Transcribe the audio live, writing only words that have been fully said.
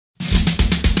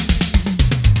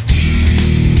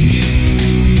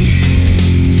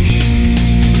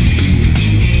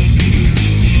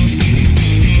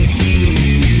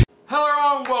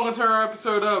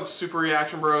episode of Super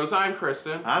Reaction Bros. I'm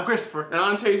Kristen. I'm Christopher. And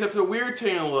on today's episode, we're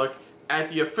taking a look at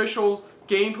the official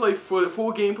gameplay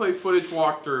full gameplay footage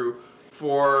walkthrough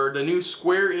for the new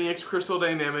Square Enix Crystal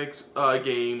Dynamics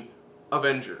game,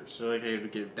 Avengers. So like I have to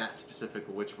get that specific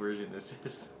of which version this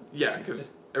is. Yeah, because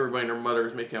everybody and their mother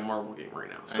is making a Marvel game right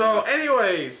now. So,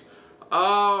 anyways,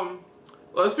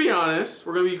 let's be honest.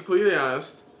 We're gonna be completely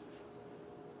honest.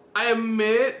 I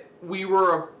admit we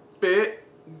were a bit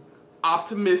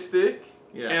optimistic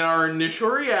in our initial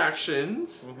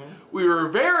reactions. We were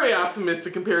very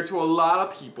optimistic compared to a lot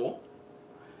of people.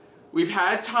 We've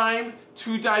had time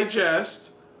to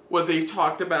digest what they've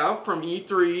talked about from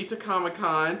E3 to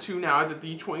Comic-Con to now at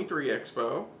the D23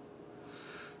 Expo.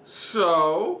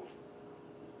 So,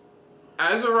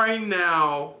 as of right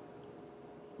now,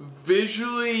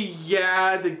 visually,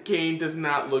 yeah, the game does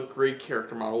not look great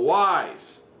character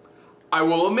model-wise. I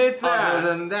will admit that.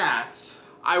 Other than that,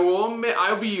 I will admit,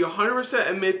 I'll be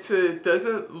 100% admit to it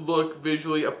doesn't look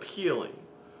visually appealing.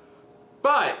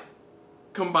 But,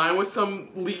 combined with some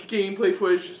leaked gameplay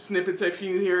footage snippets I've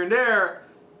seen here and there,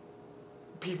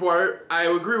 people are, I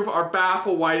agree with, are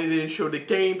baffled why they didn't show the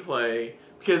gameplay.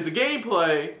 Because the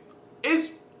gameplay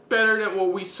is better than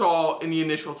what we saw in the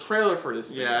initial trailer for this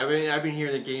game. Yeah, I mean, I've been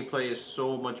hearing the gameplay is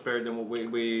so much better than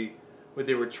what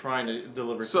they were trying to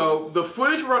deliver. So the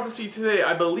footage we're about to see today,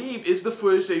 I believe, is the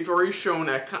footage they've already shown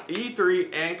at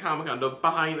E3 and Comic-Con, the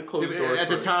behind the closed doors. At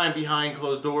the time, behind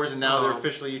closed doors, and now they're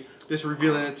officially just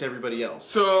revealing it to everybody else.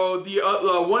 So the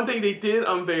one thing they did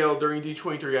unveil during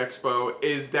D23 Expo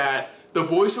is that the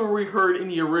voiceover we heard in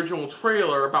the original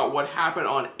trailer about what happened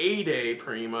on A-Day,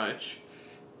 pretty much,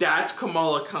 that's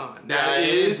Kamala Khan. That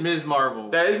is Ms. Marvel.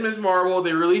 That is Ms. Marvel.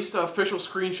 They released an official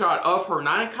screenshot of her,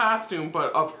 not in costume,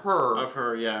 but of her. Of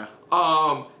her, yeah.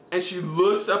 And she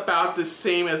looks about the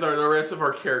same as the rest of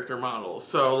our character models.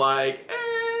 So, like,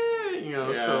 you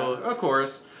know, yeah, so... of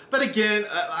course. But again,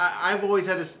 I've always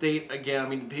had to state, again, I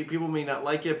mean, people may not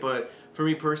like it, but for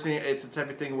me personally, it's the type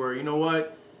of thing where, you know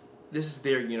what? This is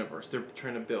their universe they're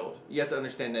trying to build. You have to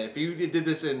understand that. If you did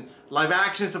this in live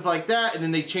action, stuff like that, and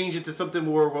then they change it to something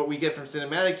more what we get from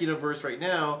cinematic universe right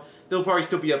now, they'll probably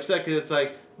still be upset because it's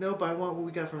like, no, but I want what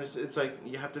we got from this. It's like,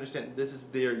 you have to understand, this is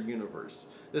their universe.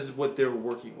 This is what they're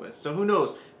working with. So who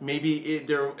knows? Maybe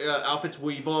their outfits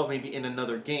will evolve maybe in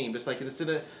another game. Just like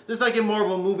in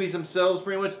Marvel movies themselves,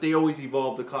 pretty much, they always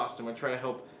evolve the costume and try to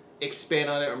help expand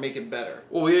on it or make it better.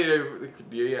 Well,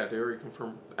 yeah, they already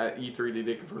confirmed at E3. They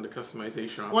did confirm the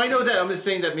customization. Well, I know that. I'm just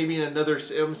saying that maybe in another.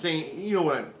 I'm saying, you know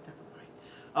what? Never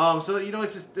mind. So you know,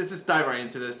 let's just dive right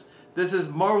into this. This is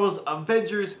Marvel's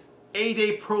Avengers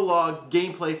A-Day Prologue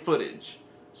gameplay footage.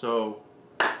 So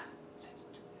let's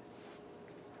do this.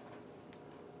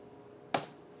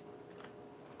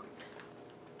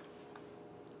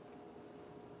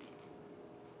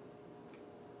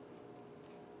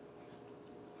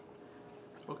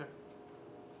 Okay.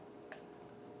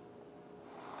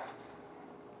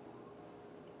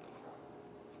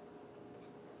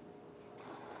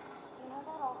 You know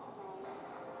that old saying,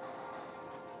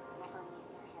 never meet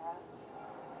your heroes?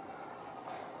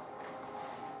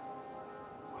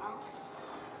 Well,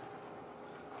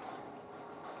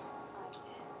 I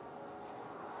did.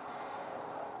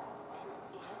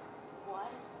 And it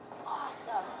was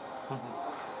awesome.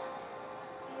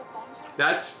 The Avengers...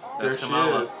 That's there she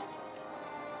Kamala. is.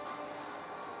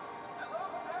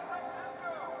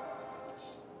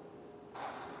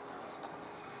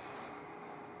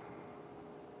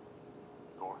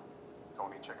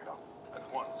 Check it out. At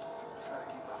once. Try to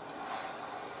keep up.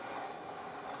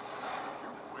 You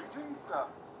waiting?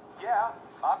 Yeah,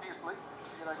 obviously.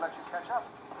 Figured I'd let you catch up.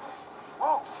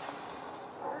 Whoa!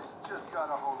 This just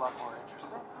got a whole lot more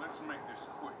interesting. Let's make this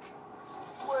quick.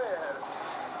 Where?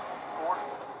 Or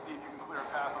see if you can clear a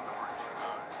path on the bridge.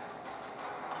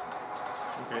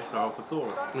 Okay, so for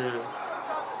Thor. Yeah.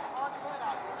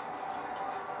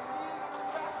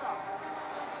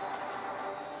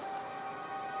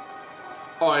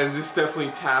 Oh, and this is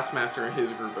definitely Taskmaster and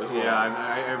his group as well. Yeah,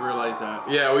 I realized that.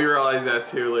 Yeah, we realized that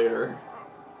too later.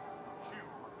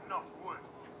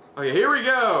 Okay, here we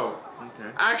go.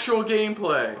 Okay. Actual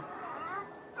gameplay.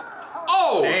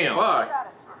 Oh, damn. Fuck.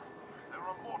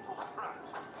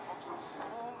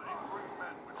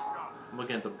 I'm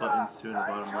looking at the buttons too in the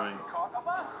bottom right.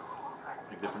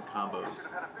 Like different combos.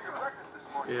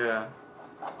 Yeah.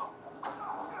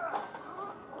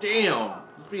 Damn!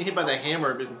 Just being hit by the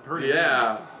hammer is pretty.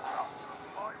 Yeah.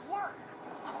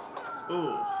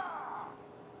 Oof.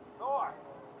 Thor,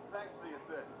 thanks for the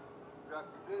assist. We've got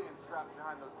civilians trapped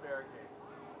behind those barricades.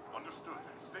 Understood.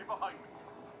 Stay behind me.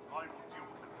 I will deal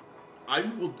with them. I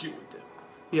will deal with them.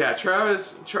 Yeah,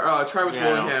 Travis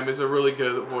Willingham is a really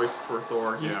good voice for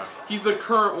Thor. He's the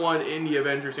current one in the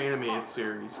Avengers animated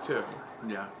series too.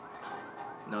 Yeah.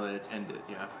 Now that it's ended,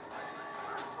 yeah.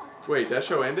 Wait, that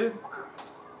show ended?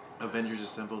 Avengers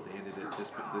Assembled, they ended it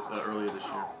earlier this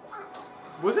year.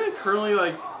 Wasn't it currently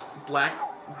like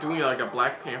doing like a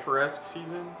Black Panther-esque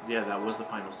season? Yeah, that was the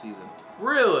final season.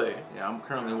 Really? Yeah, I'm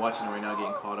currently watching it right now,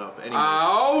 getting caught up. Anyways.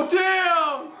 Oh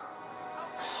damn!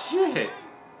 Shit.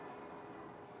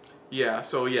 Yeah,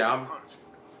 so yeah,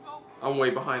 I'm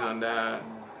way behind on that.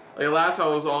 Like last I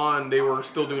was on, they were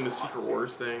still doing the Secret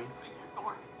Wars thing.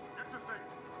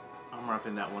 I'm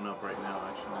wrapping that one up right now,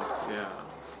 actually. Yeah.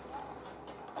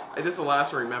 This is the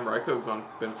last I remember. I could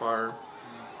have been fired.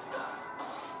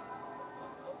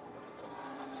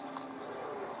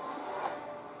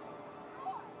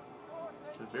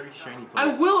 It's a very shiny place.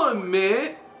 I will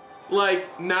admit,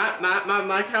 like not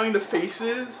counting the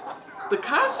faces, the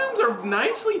costumes are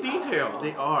nicely detailed.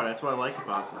 They are. That's what I like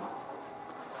about them.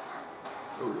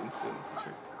 Oh, instant.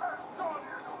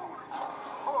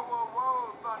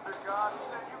 Whoa, Thunder God. You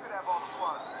said you could have all the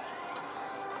fun.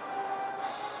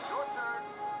 Your turn.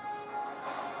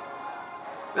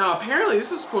 Now, apparently,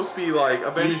 this is supposed to be like You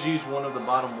Avengers. just use one of the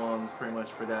bottom ones pretty much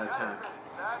for that attack.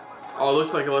 Oh, it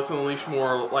looks like it lets unleash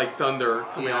more like thunder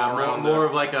coming all around. More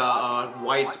of like a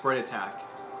widespread attack.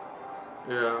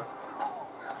 Yeah.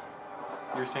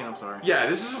 You were saying, I'm sorry. Yeah,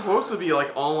 this is supposed to be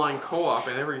like online co-op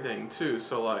and everything too.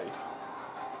 So like.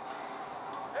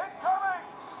 Incoming!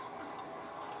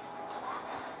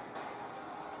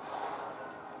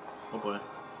 Oh boy.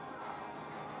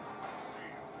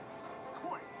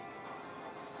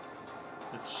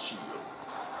 Shields.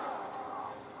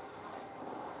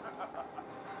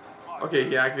 Okay,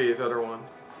 he activated his other one.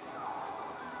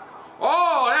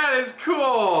 Oh, that is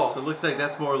cool! So it looks like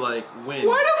that's more like wind.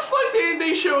 Why the fuck didn't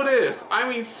they show this? I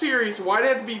mean, serious, why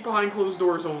did it have to be behind closed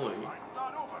doors only?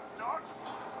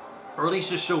 Or at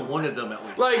least just show one of them at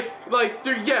least. Like,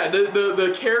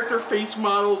 the character face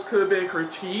models could have been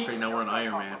critiqued. Okay, now we're on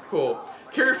Iron Man. Cool.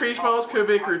 Character face models could have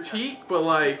been critiqued, but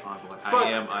like, fuck.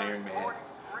 I am Iron Man.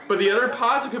 But the other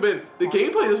positive could have been, the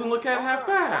gameplay doesn't look at half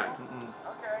bad.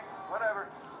 Okay, whatever.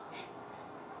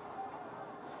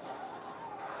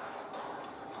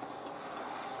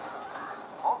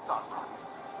 All done.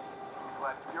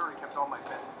 Glad Fury kept all my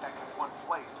best tech in one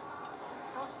place.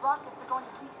 Those rockets are going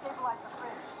to destabilize the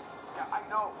bridge. Yeah, I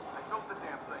know. I built the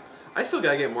damn thing. I still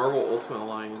gotta get Marvel Ultimate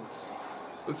Alliance.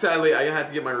 But sadly, I had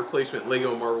to get my replacement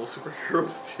Lego Marvel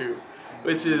Superheroes 2,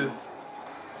 which is,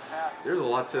 there's a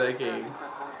lot to that game. If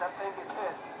that thing gets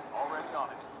hit, already on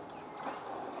it.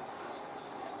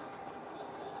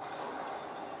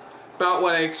 About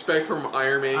what I expect from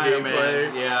Iron Man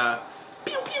gameplay. Yeah.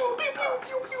 Pew pew pew pew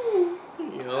pew pew.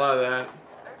 You know, a lot of that.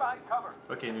 Stay behind cover.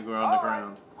 Okay, we go on the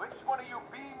ground. Which one of you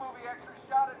B-movie extras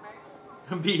shot at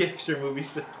me? Be extra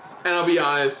movies. And I'll be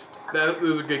honest, that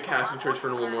was a good casting choice for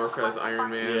Nolan North as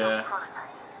Iron Man. Yeah.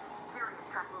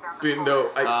 But no,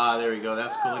 there we go.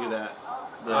 That's cool. Look at that.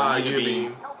 The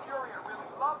Unibeam. Tell Fury I really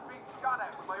love being shot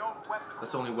at with my own weapon.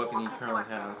 That's the only weapon he currently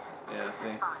has. Yeah,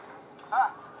 see.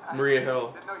 Ah, Maria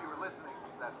Hill. didn't know you were listening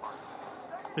to that part.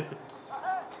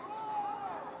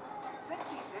 Think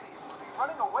these idiots would be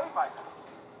running away by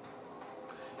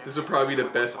now. This will probably be the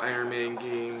best Iron Man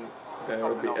game that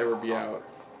will ever be out.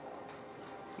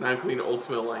 Not including the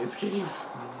Ultimate Alliance games.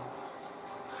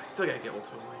 I still gotta get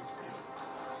Ultimate Alliance games.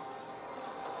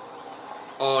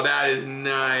 Oh, that is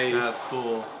nice. That's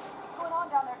cool. What's going on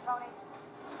down there, Tony?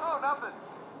 Oh, nothing.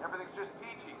 Everything's just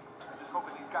peachy. I'm just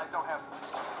hoping these guys don't have...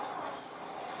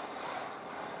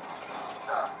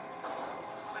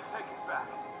 Let's take it back.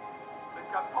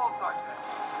 They've got pulsar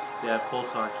tanks. Yeah,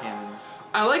 pulsar cannons.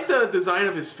 I like the design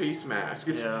of his face mask.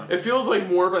 It feels like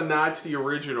more of a nod to the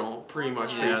original, pretty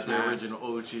much, face the mask. original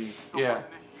OG. Yeah. Initiated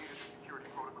security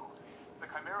protocols. The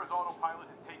Chimera's autopilot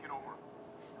has taken over.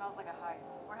 Smells like a heist.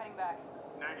 We're heading back.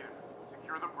 Negative.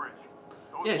 Secure the bridge.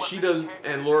 Those Yeah, she weapons does, can't-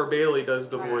 and Laura Bailey does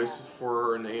the voice for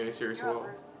her in the anime series as well.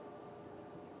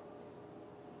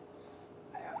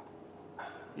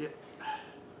 Yeah.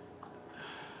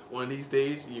 One of these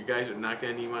days, you guys are not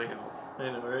gonna need my help.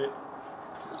 I know, right?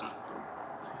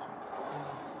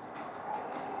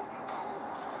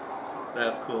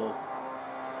 That's cool.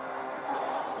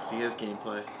 I see his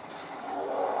gameplay.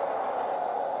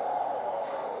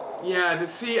 Yeah, I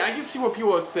can see what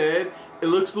people have said. It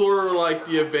looks more like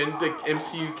the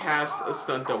MCU cast of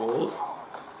stunt doubles.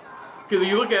 Because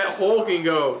you look at Hulk and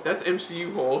go, that's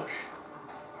MCU Hulk.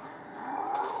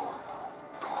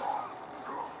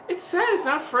 It's sad it's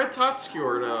not Fred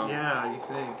Totskior though. Yeah, you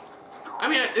think. I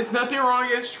mean, it's nothing wrong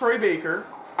against Troy Baker.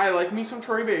 I like me some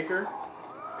Troy Baker.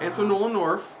 and some Nolan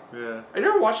North. Yeah. I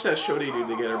never watched that show they do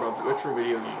together about retro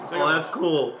video games. Oh, that's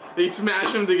cool. They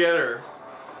smash them together.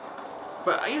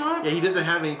 But you know. Yeah, he doesn't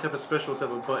have any type of special type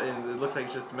of button. It looks like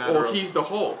it's just a matter of. He's the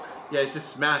Hulk. Yeah, it's just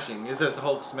smashing. It says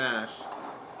Hulk smash.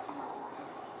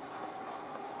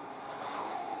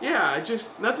 Yeah,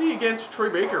 just nothing against Troy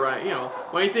Baker, right? You know,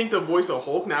 when you think the voice of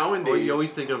Hulk nowadays, Well, you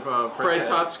always think of Fred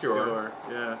Tatasciore.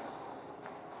 Yeah.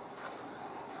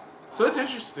 So that's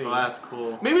interesting. Oh, that's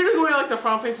cool. Maybe they're going like the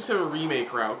Final Fantasy VII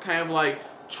remake route, kind of like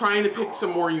trying to pick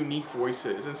some more unique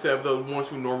voices instead of the ones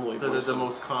who normally voice The them.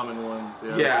 most common ones.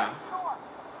 Yeah. Yeah.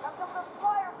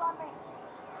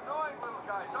 Annoying little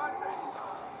guys, aren't they?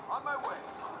 On my way.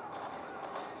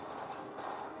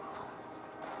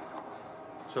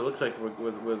 So it looks like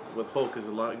with Hulk is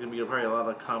gonna be probably a lot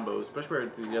of combos, especially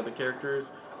with the other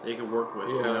characters that you can work with.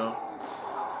 Yeah. You know.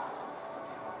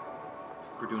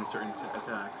 For doing certain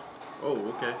attacks. Oh,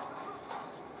 okay.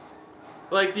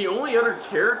 Like the only other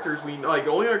characters the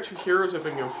only other two heroes that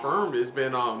have been confirmed has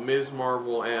been Ms.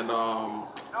 Marvel and Ant-Man.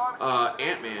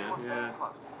 Yeah.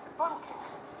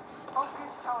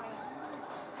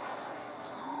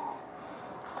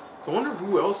 So I wonder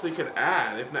who else they could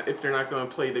add if they're not going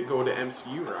to go the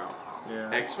MCU route.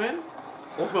 Yeah. X-Men?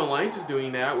 Ultimate Alliance is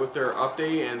doing that with their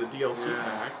update and the DLC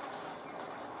pack.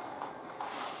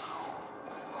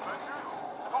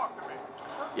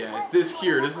 Yeah, it's this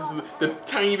here. This is the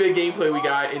tiny bit of gameplay we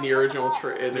got in the original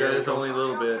trailer. Yeah, it's only a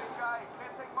little bit.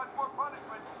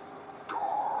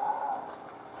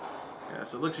 Yeah,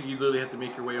 so it looks like you literally have to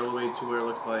make your way all the way to where it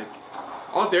looks like.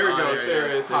 Oh, there it goes. There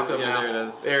it is. Popped up yeah, now. there it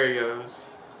is. There he goes.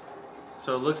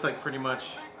 So it looks like pretty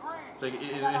much. It's like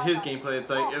in his gameplay. It's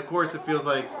like, of course, it feels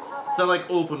like it's not like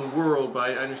open world, but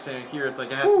I understand here it's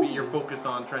like it has to be you're focused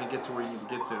on trying to get to where you need to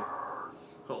get to.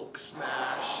 Hulk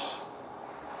smash.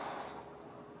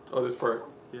 Oh, this part.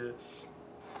 Yeah.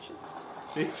 Shit.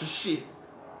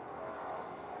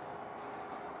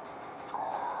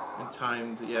 And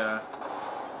timed, yeah.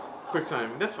 Quick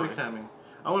timing. That's fine. Quick timing.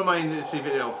 I wouldn't mind to see if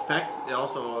it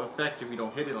also affect if you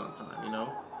don't hit it on time, you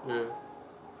know? Yeah.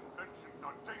 Inventions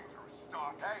are dangerous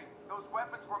stuff. Hey, those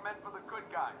weapons were meant for the good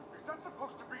guys. Is that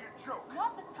supposed to be a joke?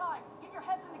 Not the time. Get your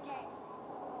heads in the game.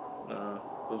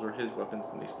 Those were his weapons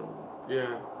and they stole them.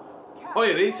 Yeah. Oh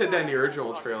yeah, they said that in the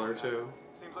original trailer too.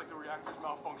 Seems like the reactor's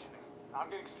malfunctioning. I'm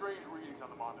getting strange readings on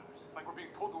the monitors. Like we're being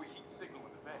pulled to a heat signal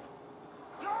in the bay.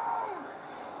 Down!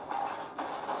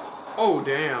 Oh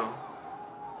damn.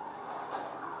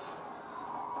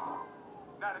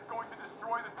 Nat, it's going to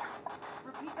destroy the...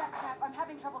 Repeat that, Cap. I'm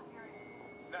having trouble hearing.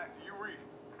 Nat, do you read?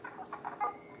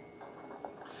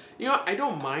 You know, I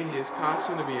don't mind his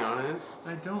costume to be honest.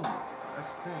 I don't.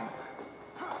 That's the thing.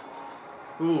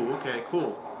 Ooh, okay,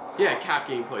 cool. Yeah, Cap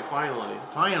gameplay finally.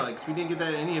 Finally, because we didn't get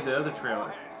that in any of the other trailer.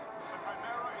 The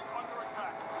Chimera is under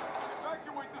attack.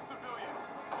 Evacuate the civilians.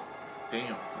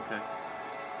 Damn, okay.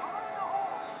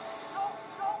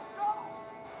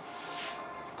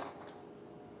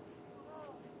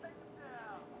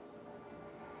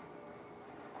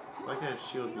 I like how his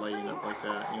shield's lighting up like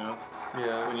that, you know?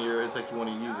 Yeah. When it's like you want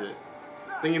to use it.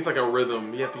 I think it's like a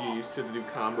rhythm. You have to get used to do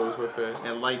combos with it. And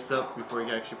it lights up before you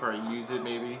can actually probably use it,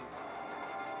 maybe.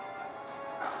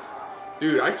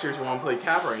 Dude, I seriously want to play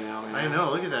Cap right now, man. I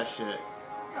know, look at that shit.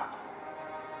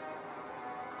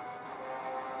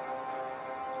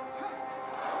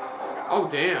 Oh,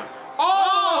 damn.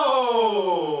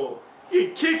 Oh! You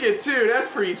can kick it too. That's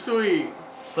pretty sweet.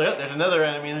 So, yep, there's another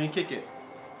enemy, let me kick it.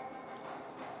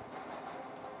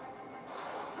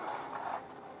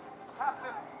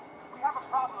 Captain, we have a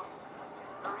problem.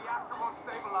 The reactor won't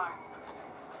stabilize.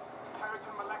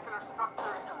 Terrigen molecular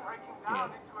structure is breaking down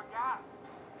into a gas.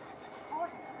 It's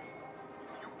extraordinary.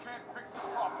 You can't fix the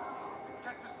problem.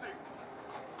 Get to safety.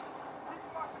 Keep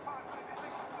occupied with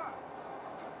anything you got.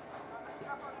 There's a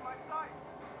shepherd in my sight.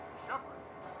 Shepherd?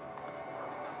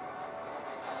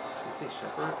 Did you say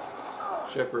shepherd?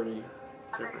 Jeopardy.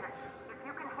 Shepherd. If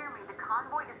you can hear me, the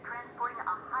convoy is transporting a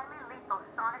highly lethal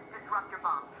sonic disruptor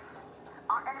bomb.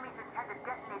 Our enemies intend to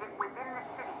detonate it within the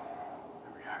city. The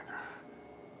reactor.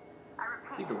 I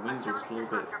repeat, I think the wings are just a little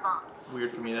bit disruptor bomb.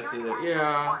 weird for me, that's it.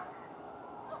 Yeah.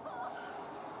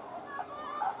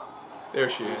 There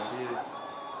she is. She is.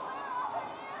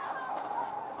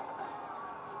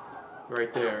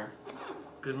 Right there.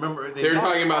 Because remember, They were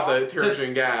talking about the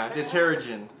Terrigen gas. The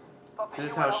Terrigen.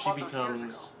 This is how she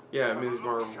becomes. Yeah, Ms.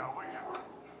 Marvel.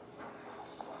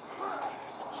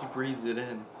 She breathes it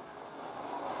in.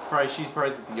 She's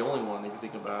probably the only one if you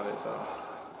think about it, though.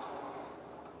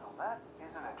 Well, that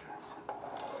is an entrance.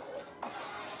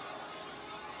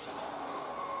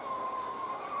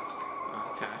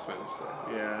 Taskmaster.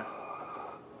 Yeah.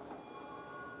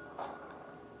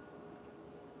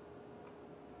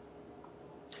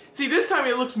 See, this time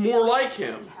it looks more like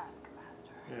him. Taskmaster.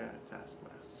 Yeah,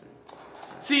 Taskmaster.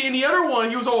 See, in the other one,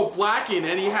 he was all blackened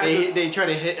and he had this... They try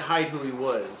to hide who he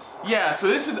was. Yeah, so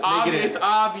this is obvious. It's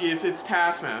obvious. It's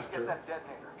Taskmaster. Get that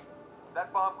detonator.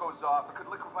 That bomb goes off, it could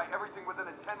liquefy everything within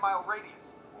a 10-mile radius.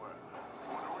 Well,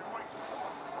 what are we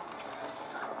waiting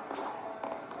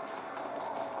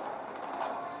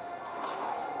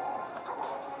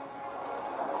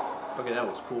Okay, that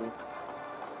was cool.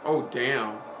 Oh,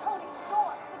 damn. Tony,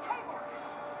 Thor, the cables.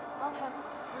 I'll have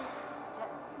three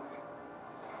detonator.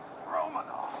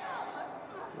 Romanov!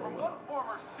 From one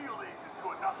former SEAL agent to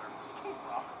another. Keep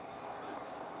up.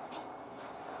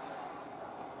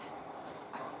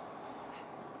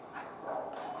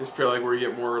 Just feel like we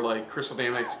get more like Crystal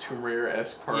Dynamics Tomb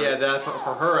Raider-esque parts. Yeah, that for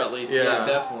her at least. Yeah. Yeah,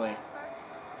 definitely. You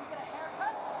get a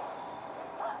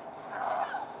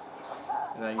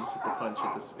haircut? And I used to punch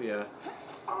at this. Yeah.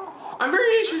 I'm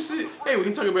very interested. Hey, we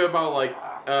can talk a bit about like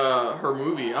her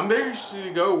movie. I'm very interested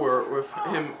to go where with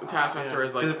him Taskmaster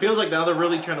as like. Because it feels like now they're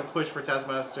really trying to push for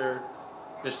Taskmaster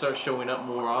to start showing up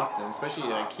more often, especially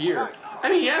like here. I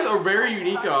mean, he has a very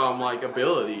unique like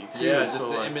ability too. Yeah, just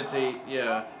so, to like, imitate.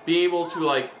 Yeah. being able to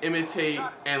like imitate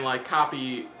and like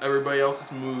copy everybody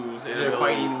else's moves and Their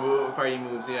abilities. fighting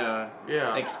moves. Yeah.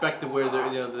 Yeah. Expect to wear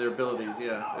their abilities.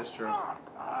 Yeah, that's true.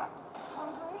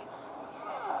 Hungry?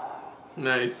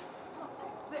 Nice. I'll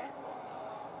take this.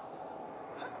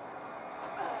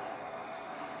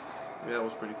 Yeah, that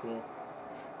was pretty cool.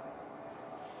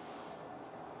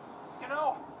 You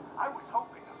know, I was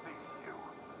hoping to face you.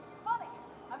 Funny.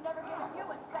 I'm never giving you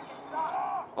a second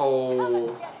thought. Come Oh.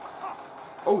 and get it.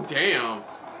 Oh damn.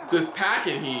 This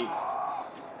packing heat.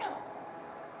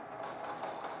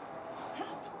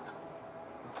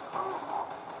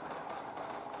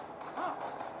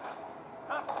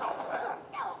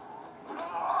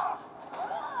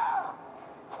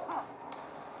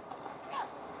 Not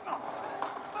so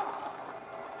fast.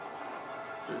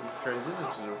 So these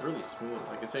transitions are really smooth.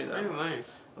 I can tell you that. Very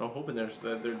nice. And I'm hoping they're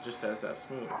just as that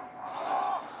smooth.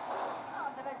 Oh,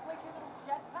 did I break your little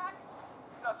jetpack?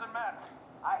 Doesn't matter.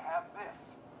 I have this.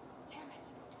 Damn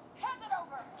it. Hand it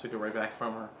over. Took it right back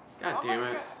from her. God damn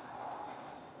it.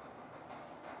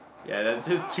 Yeah, that's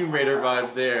the Tomb Raider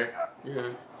vibes there. Yeah.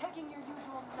 Taking your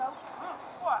usual notes.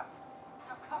 What?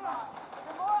 Now come on.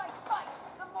 The more I fight,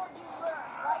 the more you learn,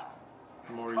 right?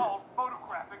 More Called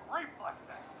photographic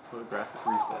reflexes. photographic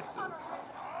reflexes.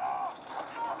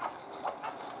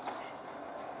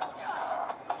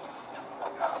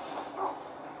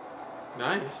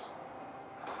 Nice.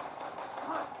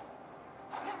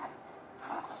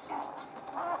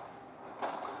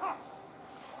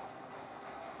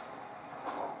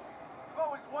 I've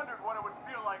always wondered what it would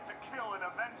feel like to kill an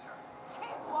Avenger.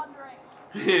 Keep wondering.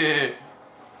 Here,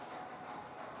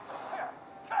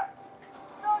 Cap.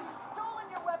 So you've stolen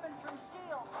your weapons from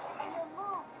S.H.I.E.L.D. and your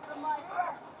moves from my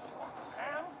friends.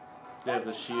 And They have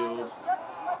the shield. Just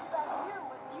as much about you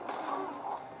as you do me.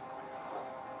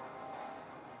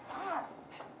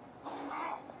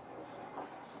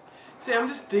 See, I'm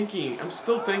just thinking. I'm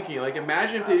still thinking. Like,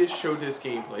 imagine if they just showed this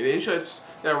gameplay. They didn't show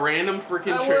that random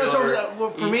freaking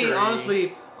trailer. For me, E3.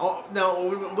 honestly, now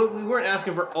we weren't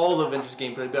asking for all the Avengers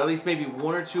gameplay, but at least maybe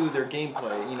one or two of their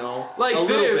gameplay. You know, Like a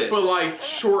little this, bit. but like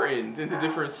shortened into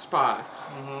different spots.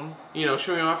 You know,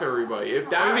 showing off everybody. If Or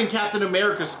that even Captain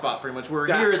America's spot, pretty much. Where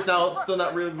That- here it's now still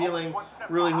not revealing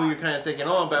really who you're kind of taking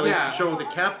on, but at least Yeah. to show the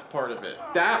Cap part of it.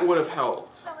 that would have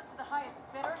helped. Sell it to the highest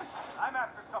bidder. I'm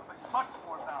after something much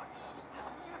more valuable.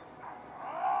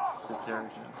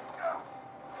 Detergent.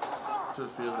 So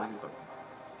it feels like it's like.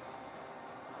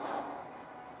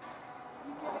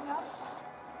 You giving up?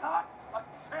 Not a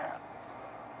chance.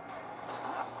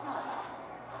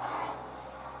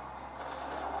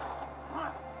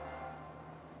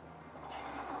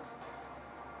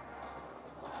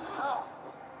 So,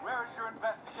 where has your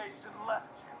investigation left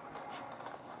you?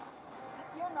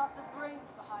 You're not the brains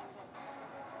behind this.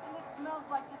 And this smells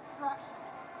like distraction.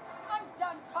 I'm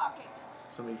done talking.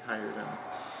 Somebody hired him.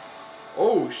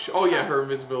 Oh, oh yeah, her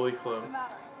invisibility What's cloak. the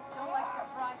matter? Don't like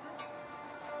surprises?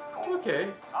 Okay.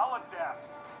 I'll adapt.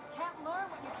 Can't learn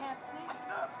what you can't see?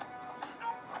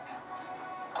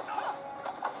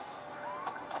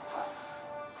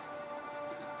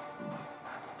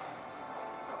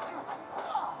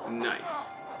 Nice.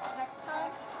 Next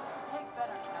time, take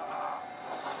better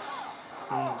notes.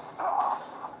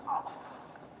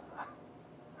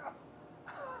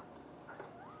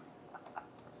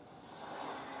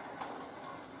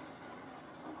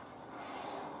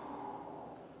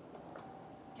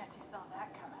 Guess you saw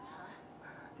that coming, huh?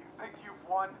 You think you've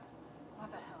won?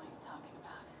 What the hell are you talking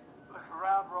about? Look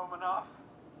around, Romanoff.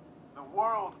 The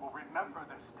world will remember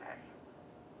this day.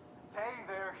 Day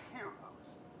their heroes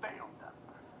failed them.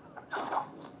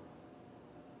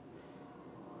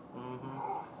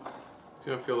 He's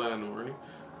gonna feel that in the morning.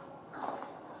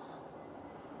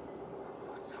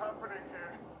 What's happening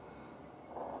here?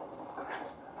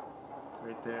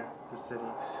 Right there, the city.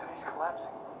 The city's collapsing.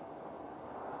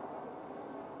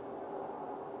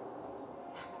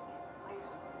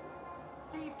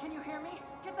 Steve, can you hear me?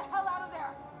 Get the hell out of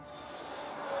there!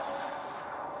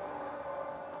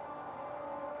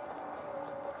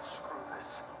 Screw this.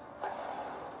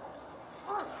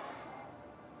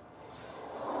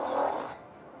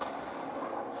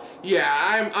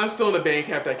 Yeah, I'm still in the bank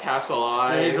cap that Cap's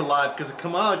alive. Yeah, he's alive because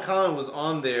Kamala Khan was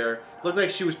on there. Looked like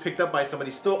she was picked up by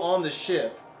somebody still on the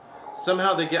ship.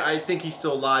 Somehow they get. I think he's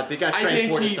still alive. They got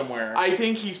transported somewhere. I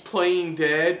think he's playing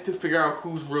dead to figure out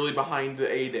who's really behind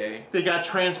the A-Day. They got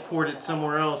transported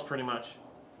somewhere else, pretty much.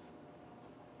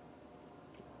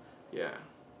 Yeah.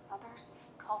 Others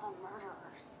call them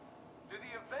murderers. Do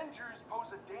the Avengers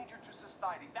pose a danger to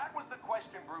society? That was the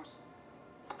question, Bruce.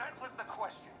 That was the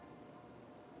question.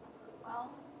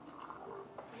 Well,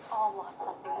 we all lost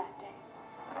something that day.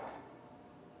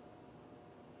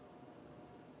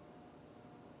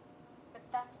 But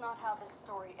that's not how this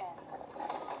story ends.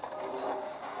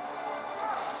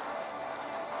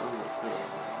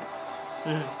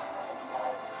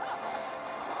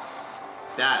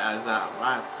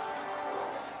 That's.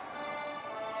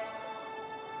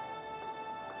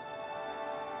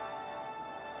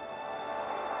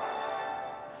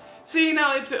 See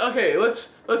now, okay,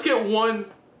 let's get one.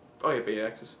 Oh yeah, beta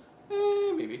access.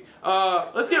 Maybe.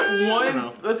 Let's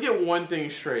get one thing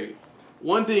straight.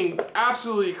 One thing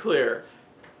absolutely clear.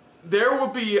 There will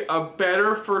be a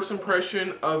better first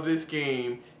impression of this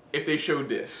game if they showed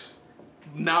this,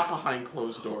 not behind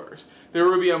closed doors. There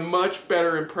will be a much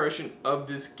better impression of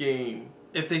this game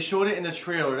If they showed it in the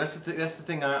trailer. That's the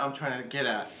thing I'm trying to get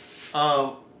at.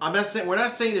 I'm not saying we're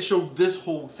not saying to show this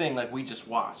whole thing like we just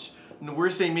watched. We're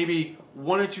saying maybe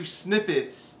one or two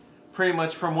snippets, pretty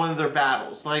much from one of their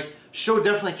battles. Like show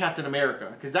definitely Captain America,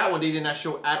 because that one they did not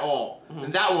show at all,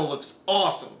 and that one looks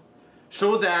awesome.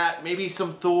 Show that, maybe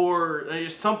some Thor,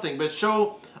 something, but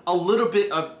show a little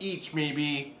bit of each,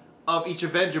 maybe of each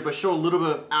Avenger, but show a little bit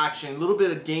of action, a little bit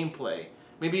of gameplay,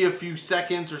 maybe a few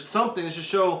seconds or something to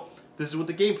show this is what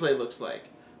the gameplay looks like.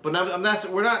 But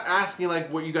we're not asking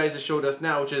like what you guys have showed us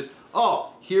now, which is,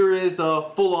 oh, here is the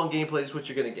full-on gameplay. This is what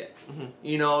you're gonna get.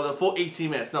 You know, the full 18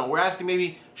 minutes. No, we're asking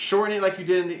maybe shorten it like you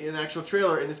did in the actual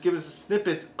trailer, and just give us a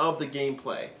snippet of the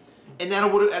gameplay. And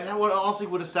that would honestly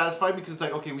would have satisfied me, because it's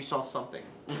like, okay, we saw something,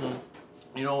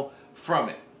 you know, from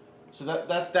it. So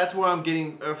that's what I'm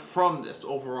getting from this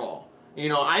overall. You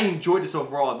know, I enjoyed this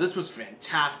overall. This was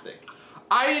fantastic.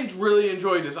 I really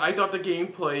enjoyed this. I thought the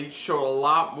gameplay showed a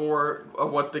lot more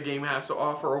of what the game has to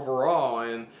offer overall,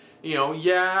 and you know,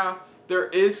 yeah, there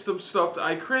is some stuff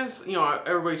that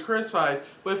everybody's criticized,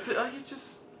 but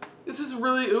this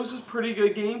was just pretty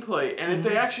good gameplay. And if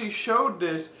they actually showed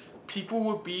this, people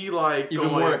would be like even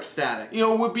more ecstatic. You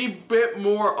know, would be a bit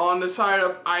more on the side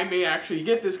of I may actually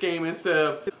get this game instead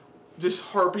of just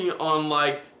harping on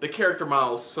like the character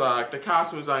models suck, the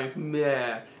costume designs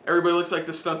meh. Everybody looks like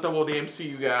the stunt double of the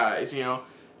MCU guys, you know.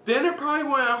 Then it probably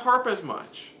wouldn't harp as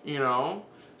much, you know.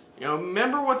 You know,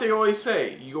 remember what they always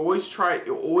say. You always try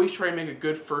to make a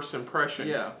good first impression.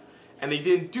 Yeah. And they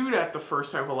didn't do that the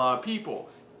first time with a lot of people.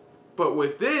 But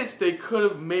with this, they could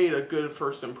have made a good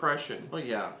first impression. Oh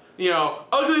yeah. You know,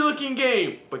 ugly looking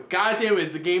game, but goddamn,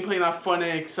 is the gameplay not fun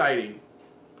and exciting?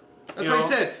 That's what I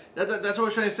said. That's what I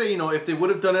was trying to say. You know, if they would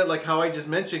have done it like how I just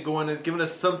mentioned, going and giving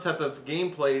us some type of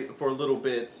gameplay for a little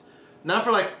bit, not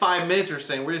for like 5 minutes or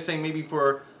saying, we're just saying maybe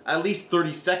for at least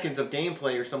 30 seconds of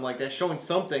gameplay or something like that, showing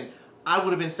something, I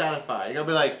would have been satisfied. I'd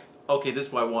be like, okay, this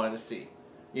is what I wanted to see.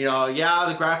 You know, yeah,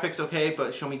 the graphics okay,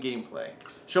 but show me gameplay.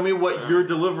 Show me what you're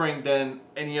delivering than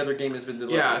any other game has been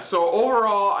delivering. Yeah. So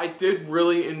overall, I did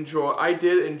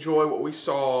enjoy what we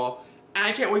saw. And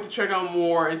I can't wait to check out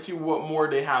more and see what more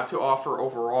they have to offer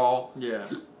overall. Yeah.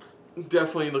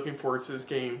 Definitely looking forward to this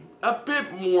game a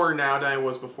bit more now than I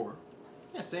was before.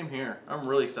 Yeah, same here. I'm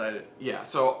really excited. Yeah,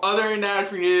 so other than that,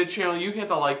 if you're new to the channel, you can hit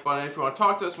the like button. If you want to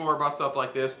talk to us more about stuff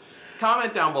like this,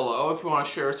 comment down below. If you want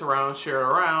to share us around, share it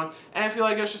around. And if you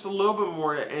like us just a little bit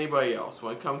more than anybody else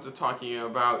when it comes to talking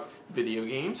about video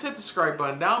games, hit the subscribe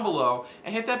button down below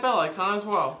and hit that bell icon as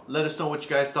well. Let us know what you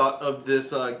guys thought of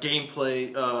this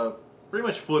gameplay pretty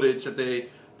much footage that they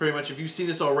pretty much, if you've seen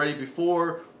this already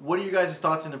before, what are you guys'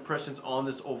 thoughts and impressions on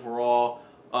this overall?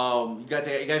 You guys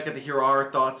got to hear our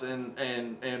thoughts and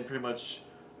pretty much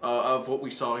of what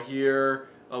we saw here.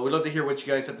 We'd love to hear what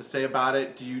you guys have to say about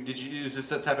it. Is this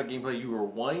the type of gameplay you were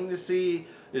wanting to see?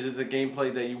 Is it the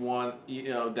gameplay that you want,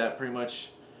 that pretty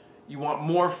much you want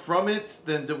more from it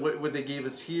than what they gave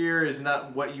us here? Is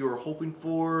not what you were hoping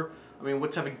for? I mean,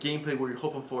 what type of gameplay were you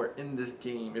hoping for in this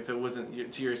game if it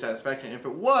wasn't to your satisfaction? If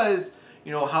it was,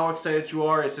 how excited you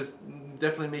are, it's just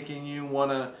definitely making you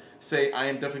want to say, I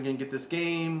am definitely going to get this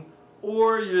game,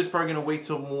 or you're just probably going to wait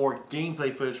till more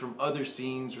gameplay footage from other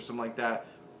scenes or something like that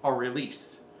are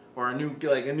released, or a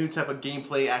new type of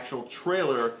gameplay actual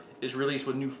trailer is released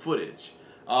with new footage.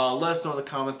 Let us know in the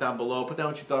comments down below. Put down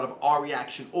what you thought of our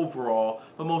reaction overall,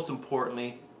 but most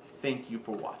importantly, thank you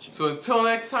for watching. So until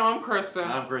next time, I'm Kristen.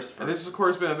 And I'm Christopher. And this has, of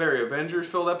course, been a very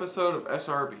Avengers-filled episode of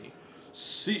SRB.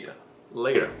 See ya.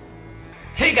 Later.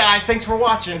 Hey guys, thanks for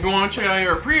watching. If you want to check out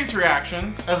our previous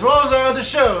reactions, as well as our other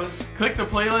shows, click the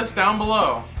playlist down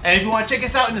below. And if you want to check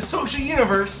us out in the social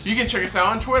universe, you can check us out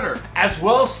on Twitter, as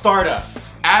well as Stardust,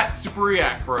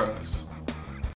 @SuperReactBros.